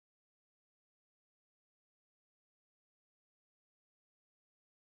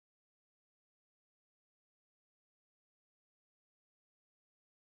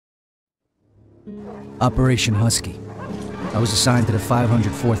Operation Husky. I was assigned to the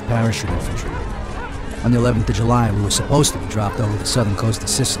 504th Parachute Infantry. On the 11th of July, we were supposed to be dropped over the southern coast of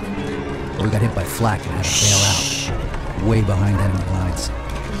Sicily, but we got hit by flak and had to bail out, way behind enemy lines.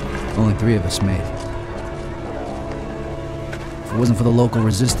 Only 3 of us made it. If it wasn't for the local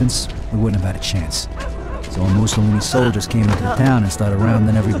resistance, we wouldn't have had a chance. So when Mussolini's soldiers came into the town and started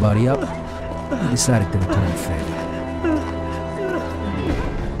rounding everybody up, I decided to return the favor.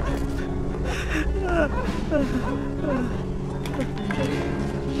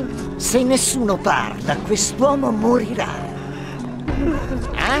 Se nessuno parla, quest'uomo morirà.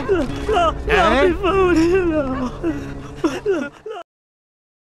 Eh? No, mi paura, no.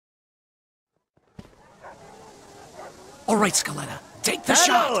 All right, Scaletta, take the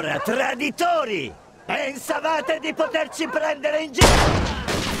shot. Allora, traditori! Pensavate di poterci prendere in giro?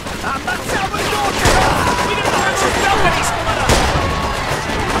 Ammazziamo il duce! We gotta learn some balcony, Scaletta!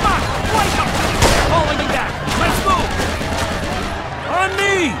 Come on, wake up! Calling me back. Let's move! On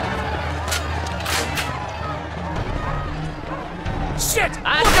me! Shit!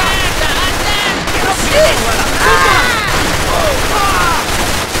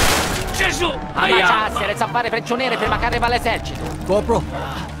 Gesù! Senza fare prigionieri prima che arriva l'esercito. Corporal,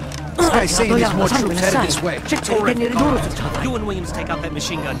 this guy's saying there's more troops headed this way. You and Williams take out that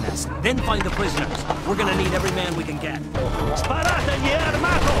machine gun nest. Then find the prisoners. We're gonna need every man we can get. Sparategli,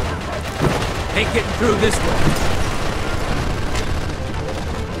 armato! Ain't getting through this way.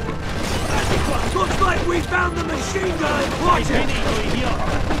 Looks like we found the machine gun. Watch it!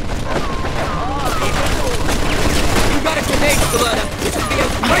 You got a grenade, Scaletta. This would be a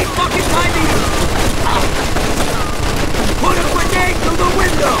great fucking time to use. Put a grenade through the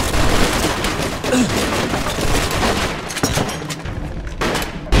window!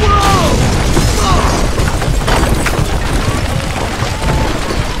 Whoa!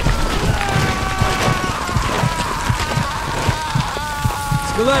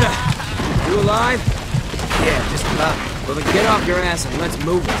 Scaletta, you alive? Yeah, just about. Well, then get off your ass and let's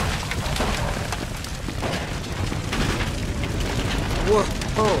move it. Whoa.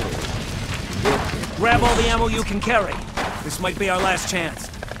 Grab all the ammo you can carry. This might be our last chance.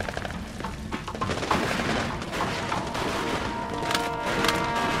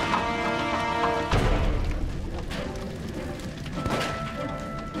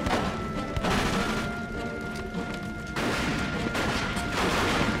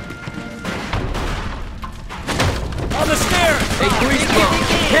 On the stairs! Hey, grease ball!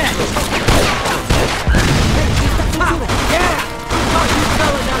 Catch! Yeah! Oh, you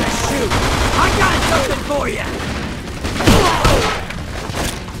fella know how to shoot! I got something for you!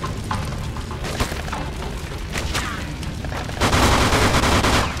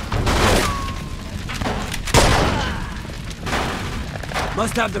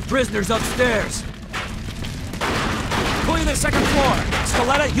 Must have the prisoners upstairs. Clear the second floor.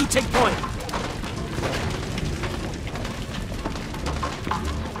 Scaletta, you take point.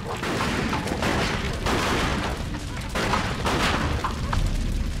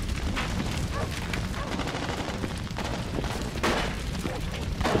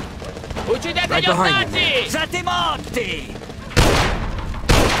 Uccidete Right gli behind ostaggi! Siete morti!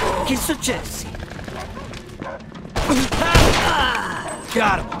 Che successi?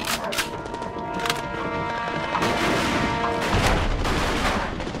 Got him.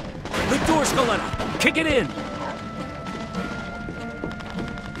 The door, Scaletta. Kick it in.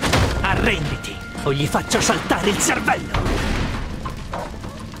 Arrenditi, o gli faccio saltare il cervello!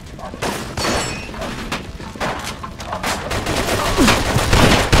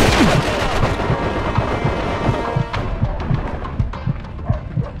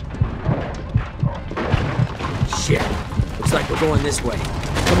 Shit. Looks like we're going this way.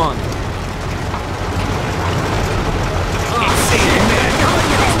 Come on.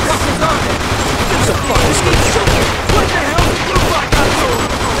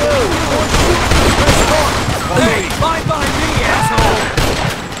 Hey, bye by me, asshole!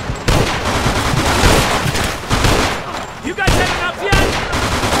 You guys had enough yet?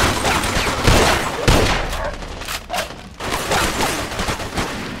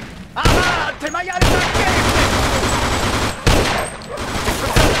 Avanti, maiale marchese!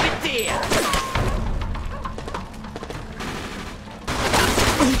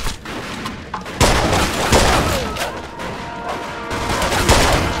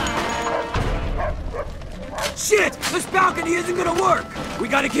 Shit! This balcony isn't gonna work! We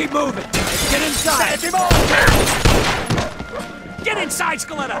gotta keep moving! Get inside! Get inside,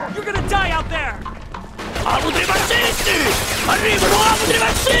 Scaletta! You're gonna die out there! Amo dei fascisti! Arrivano amo dei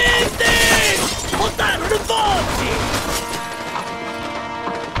fascisti! Montano i forti!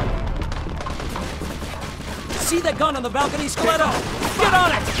 see that gun on the balcony, Stiletto? Get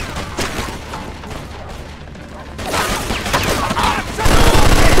on it!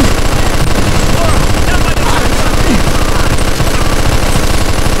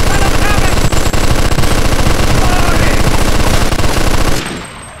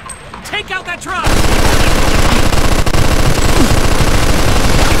 Take out that truck!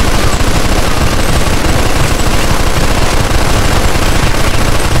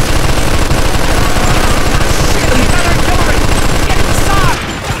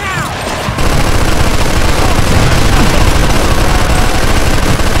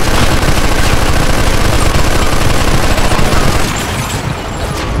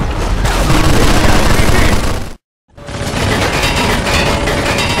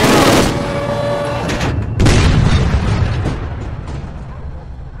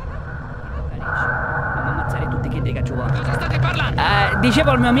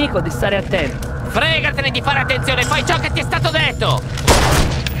 Dicevo al mio amico di stare attento. Fregatene di fare attenzione, fai ciò che ti è stato detto!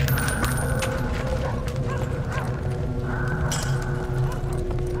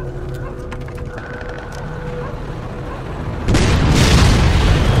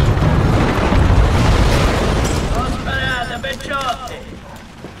 Non sparate, pecciotti!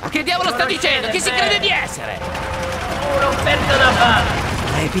 Ma che diavolo sta dicendo? Chi si crede di essere? Un'offerta da fare!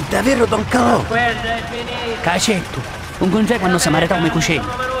 È davvero Don Calò? Guarda, è finita! Cacetto, un congeco quando si maritava come cucina.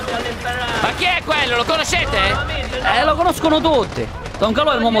 Ma chi è quello? Lo conoscete? Lo conoscono tutti. Don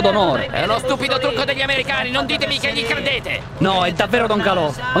Calò è un uomo d'onore. È uno stupido trucco degli americani, non ditemi che gli credete! No, è davvero Don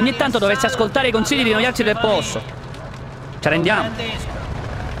Calò. Ogni tanto dovresti ascoltare i consigli di noi altri del posto. Ci rendiamo?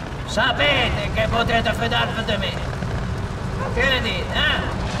 Sapete che potete fidarvi di me! Che ne dite,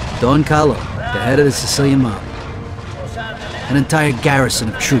 eh? Don Calò, the head of the Sicilian mob. An entire garrison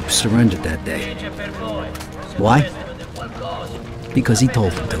of troops surrendered that day. Why? Because he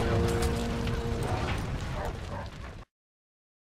told them to.